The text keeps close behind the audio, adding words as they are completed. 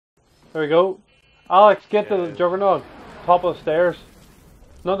There we go. Alex, get to the juggernaut. Top of the stairs.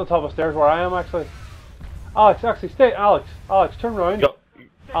 Not the top of the stairs where I am actually. Alex, actually stay. Alex, turn around. Go.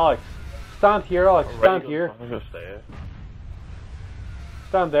 Alex, stand here. Alex, stand here. I'm gonna stay here.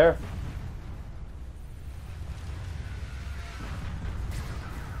 Stand there.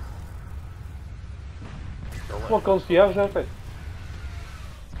 What guns do you have, Zesty?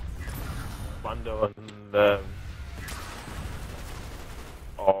 Mando and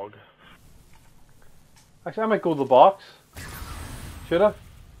Og. Actually, I might go to the box. Should I?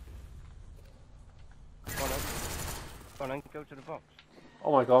 Go on, go to the box.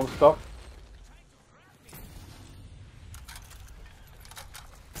 Oh my god, I'm stuck.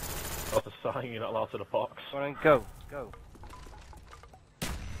 That's a sign you're not allowed to the box. Go on, go.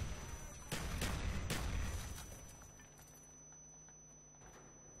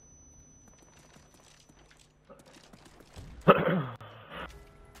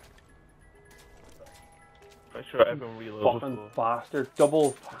 Make sure everyone reloads. Fucking bastard.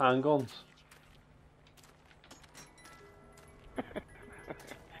 Double handguns.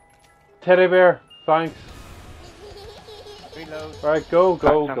 Teddy bear, thanks. Reload. Right,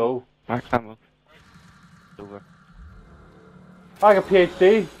 go. Max ammo. Over. I got a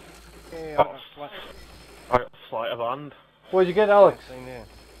PhD. Yeah, I got sleight of hand. What'd you get, Alex? Same here.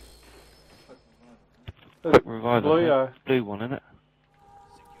 Quick revive. Blue, yeah. Blue one, isn't it?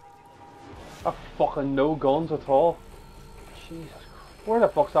 I fucking no guns at all. Jesus Christ. Where the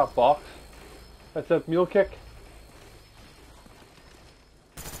fuck's that box? It's a mule kick.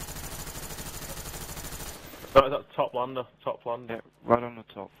 That's top lander. Yeah, right on the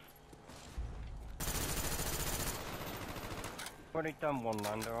top. Already done one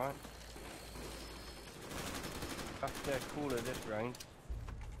lander, right? That's the cooler this range.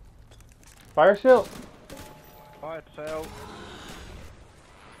 Fire sale. Fire sale.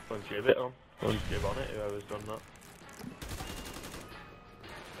 Go and jib it on. Go and jib on it, whoever's done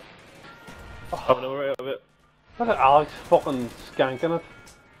that. Have an overrate of it. Look at Alex fucking skanking it.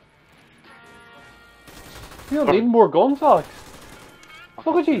 You don't need more guns, Alex.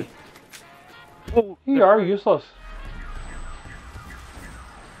 Look at you. Oh, You are useless.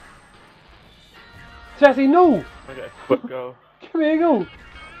 Zesty, no! I get a quick go. Give me a go.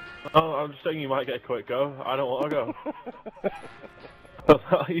 Oh, I'm just saying you might get a quick go. I don't want to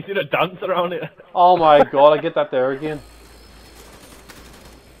go. You did a dance around it. Oh my god, I get that there again.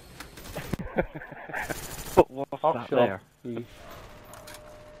 But what's Oh, that shut there? up. You-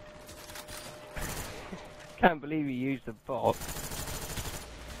 Can't believe he used the bot.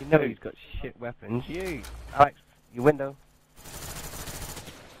 You know he's got shit weapons. You, Alex, your window.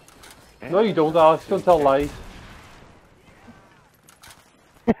 No, you don't, Alex. Don't tell lies.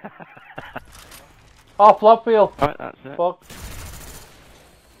 Oh, flop wheel. Right, that's it. Fuck.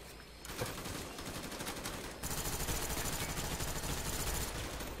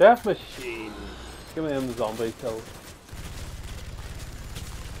 Death machine. Give me them zombie kills.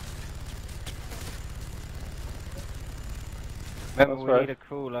 Remember, That's we right. need a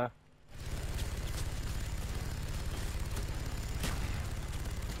cooler.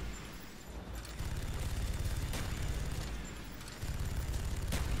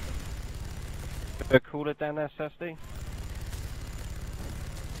 A cooler down there, Zesty?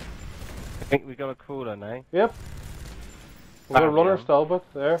 I think we got a cooler now. Yep. We're gonna run our yeah. Stalbot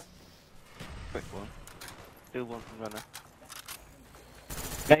there. Quick one. Do one from runner.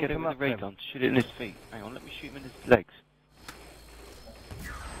 Get Get it him with up the ray then. gun. Shoot it in his feet. Hang on, let me shoot him in his legs.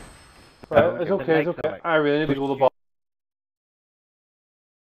 Right, it's the okay, it's legs, okay. Alex. I really need to go to the box.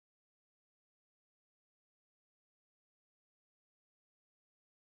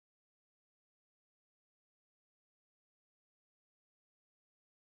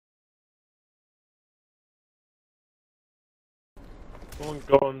 Someone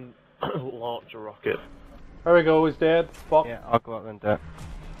go and launch a rocket. There we go, he's dead. Fuck. Yeah, I'll go up and do it.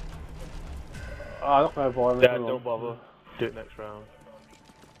 Ah, I'm not gonna bother. Yeah, don't bother. Do it next round.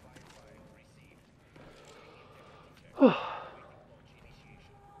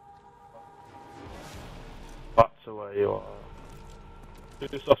 That's the way you are.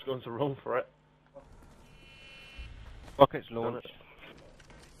 Supersoft's going to run for it. Rockets launched.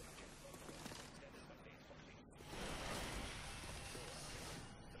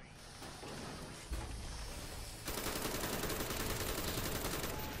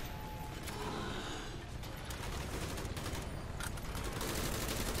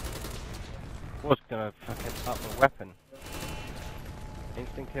 Was gonna fucking up the weapon.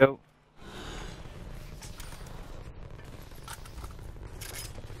 Instant kill.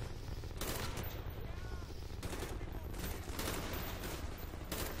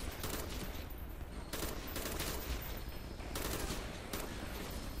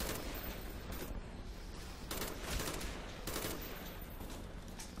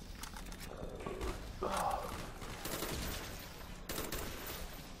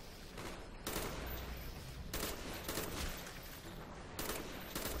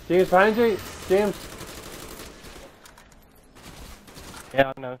 James behind you. James.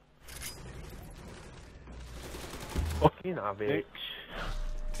 Yeah, I know. Fucking average.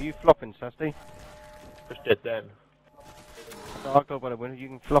 Are you flopping, Zesty? Just did then. So I'll go by the window. You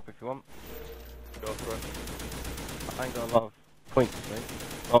can flop if you want. Go for it. I ain't got a lot of points, mate.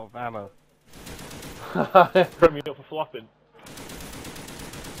 A lot of ammo. Bring me up for flopping.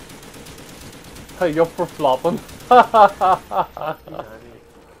 Hey, you're up for flopping.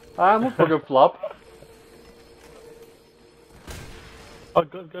 I'm up for a good flop. Oh,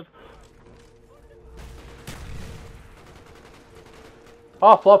 good, good.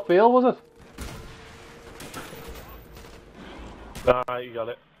 Oh, flop fail, was it? Nah, you got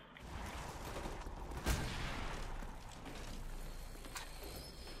it.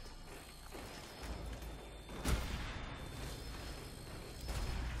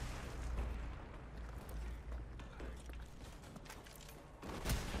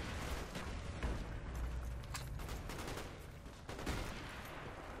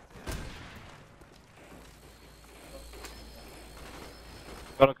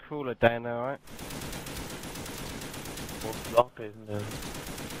 Got a cooler down there, right? More flop, isn't there?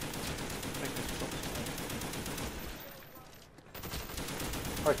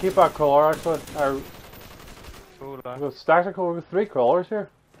 Alright, keep that crawler actually. We've got stacks of crawlers, we've got 3 crawlers here.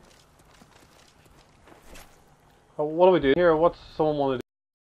 What do we do here? What's someone want to do?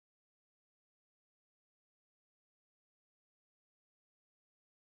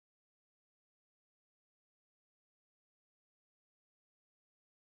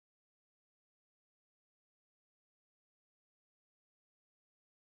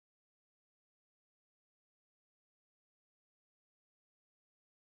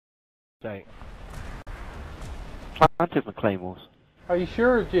 Say. I took my claymores. Are you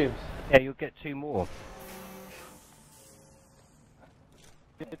sure, James? Yeah, you'll get 2 more.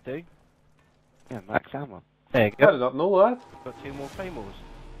 Good, do. Yeah, max ammo. There you I go. did not know that. Got 2 more claymores.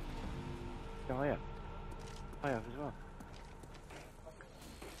 Oh yeah. I have as well.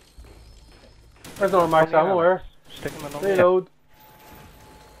 There's no max ammo there. Stick them along Reload.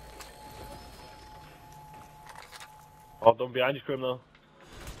 Oh, don't behind you, criminal.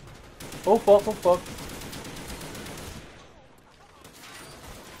 Oh fuck, oh fuck.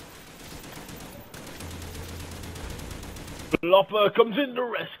 Flopper comes in to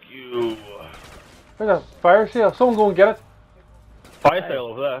rescue. There's a fire sale. Someone go and get it. Fire sale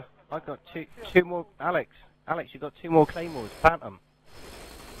over there. I got two more. Alex, you got 2 more claymores. Plant them.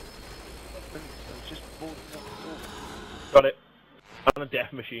 Just boarding up the door. Got it. And a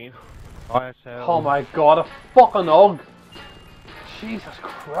death machine. ISL. Oh my god, a fucking hog. Jesus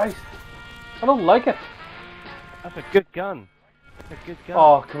Christ. I don't like it. That's a good gun. That's a good gun.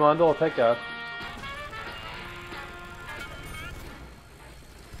 Oh, Commando, I'll take that.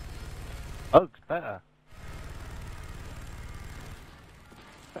 Oak's better.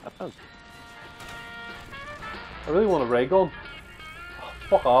 Better Oak. I really want a ray gun. Oh,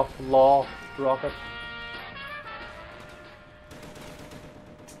 fuck off, law, rocket.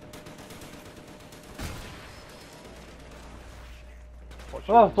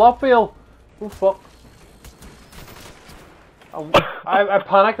 Oh, flop fail. Oh fuck. I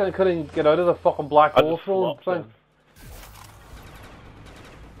panicked and I couldn't get out of the fucking black I hole just thrown flopped thing.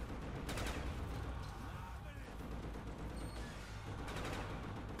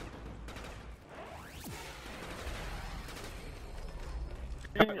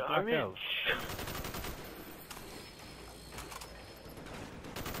 I mean,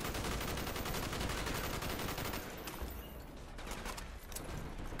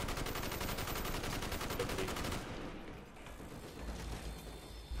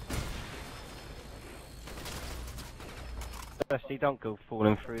 Zesty, don't go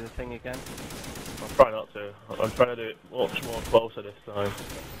falling through the thing again. I'll try not to. I'm trying to do it much more closer this time.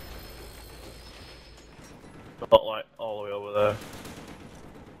 Not like all the way over there.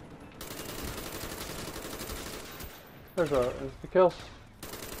 There's the kills.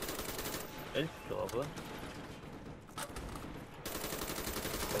 Is still over there.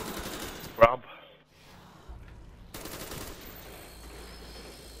 Grab.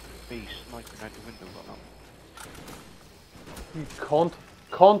 Me sniping out the window got up. You cunt.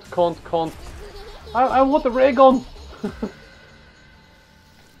 I want the ray gun. Yeah,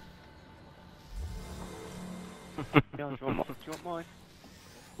 do you want mine?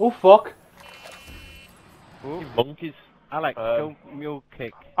 Oh fuck. You monkeys. Alex, go mule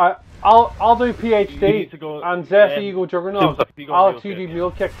kick. I'll do You PhD need to go, and Zesty you go Juggernaut. Supersoft, you go Alex mule you do kick.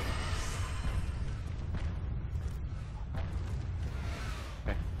 mule kick.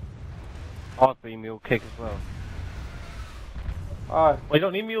 I'll be mule kick as well. Alright. Well, you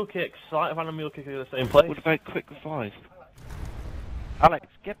don't need mule kicks. Sleight of hand and mule kick are in the same place. What about quick revive? Alex,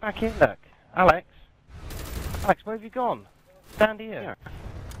 get back in, look. Alex? Alex, where have you gone? Stand here.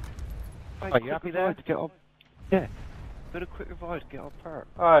 Yeah. Are you happy there? To get up. Yeah. Go to quick revive to get up perk.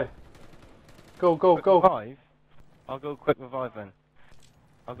 Alright. Go, go, Quick go. revive? I'll go quick revive then.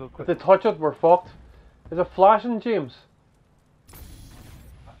 I'll go If quick. they touch it, we're fucked. Is it flashing, James?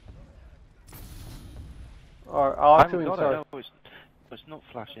 Or Alex, I mean, sorry. No, it's not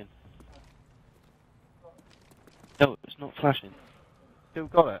flashing. No, it's not flashing. Still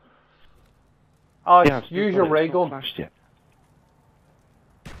got it. Alex, Yeah, I've still use got your it. It's ray not gun. flashed yet.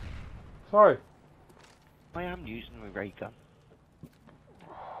 Sorry. I am using my ray gun.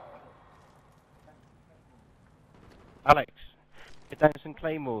 Alex, get down some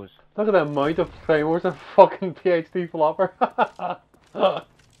claymores. Look at that amount of claymores and fucking PhD flopper.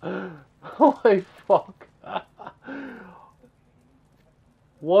 Holy fuck.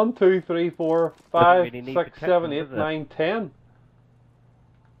 1, 2, 3, 4, 5, really need 6, protection, 7, 8, does it? 9, 10.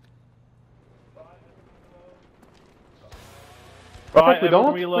 Right, think we done it.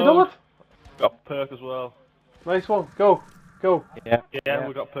 everyone We done reload. it. Got perk as well. Nice one. Go. Go. Yeah. Yeah,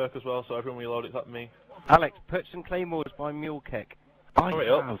 we got perk as well, so everyone reload, except me. Alex, put some claymores by mule kick. I Hurry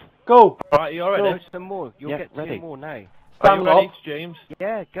up. have. Go. Right, you already? Put some more. You'll Yeah, get ready. 2 more now. Are you Stand ready, up. James?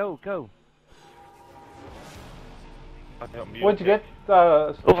 Yeah, go, go. I got mule What'd you kick. get,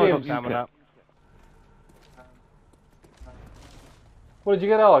 I got James? you. Salmon up. What did you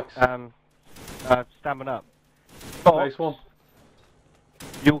get, Alex? Stamina up. Nice one.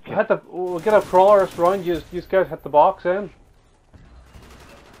 Mule kick. We'll get a crawler around you. You guys hit the box in.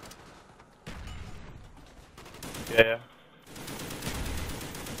 Yeah.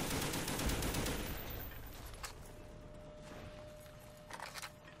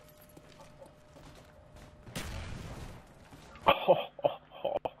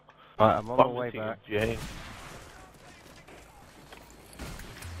 Right, I'm on my way back. James.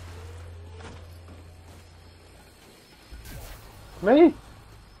 Me?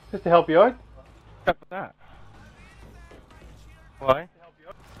 Just to help you out. Stop with that. Why?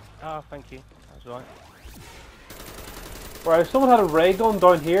 Oh, thank you. That's right. Right, if someone had a ray gun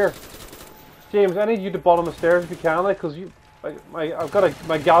down here, James, I need you to bottom the stairs if you can, like, because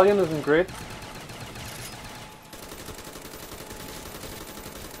my galleon isn't great.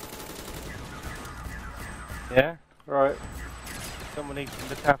 Yeah? Right. Someone needs to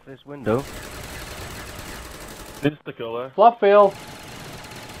look after this window. Insta killer. Flop fail.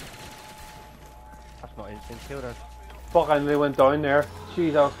 That's not instant kill, that's... Fuck, I nearly went down there.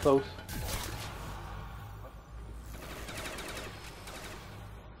 Jeez, that was close.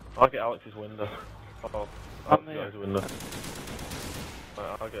 I'll get Alex's window. Oh, I'm Alex's there. window.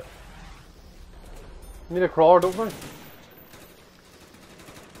 Right, I'll get... Need a crawler, don't we?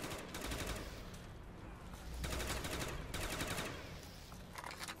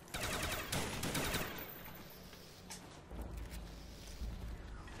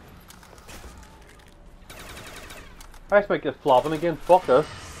 I just might get flopping again. Fuck this.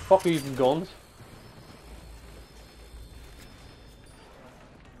 Fuck using guns.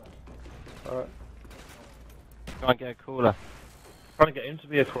 Alright. Try and get a cooler. Trying to get him to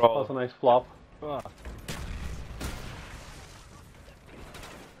be a crawler. That's a nice flop. Oh,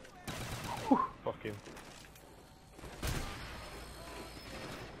 Fuck him.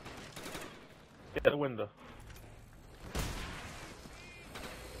 Get the window.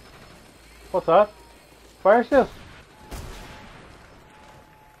 What's that? Fire sale?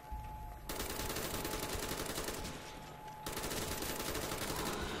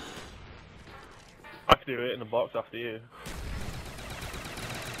 I can do it in the box after you.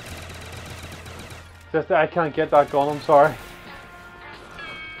 Just that I can't get that gun, I'm sorry.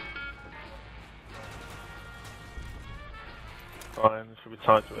 Fine, there should be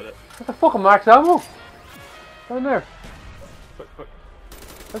time to hit it. That's a fucking max ammo! Down there. Quick, quick.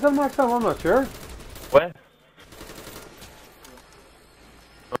 Is that max ammo? I'm not sure. Where?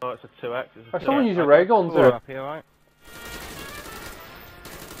 Oh, it's a 2x. It's a Or someone 2x. use your ray guns cooler there. up here, right?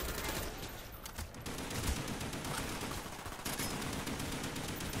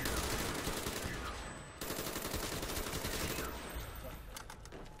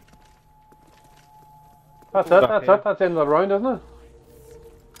 That's Crawler it, up that's here. it. That's the end of the round, isn't it?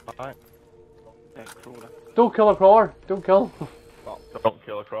 Alright. Yeah, crawler. Don't kill a crawler. Don't kill. Don't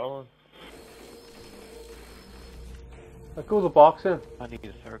kill a crawler. That goes a box in. I need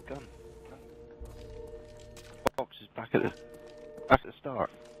a third gun. Box is back at the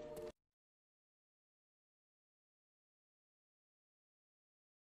start.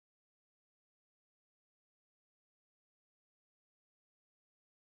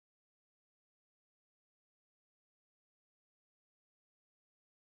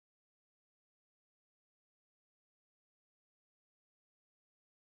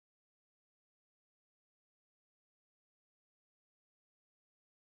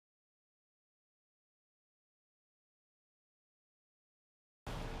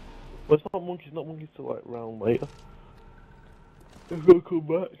 Well, it's not monkeys till like round later. They've got to come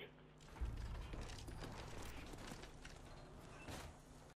back.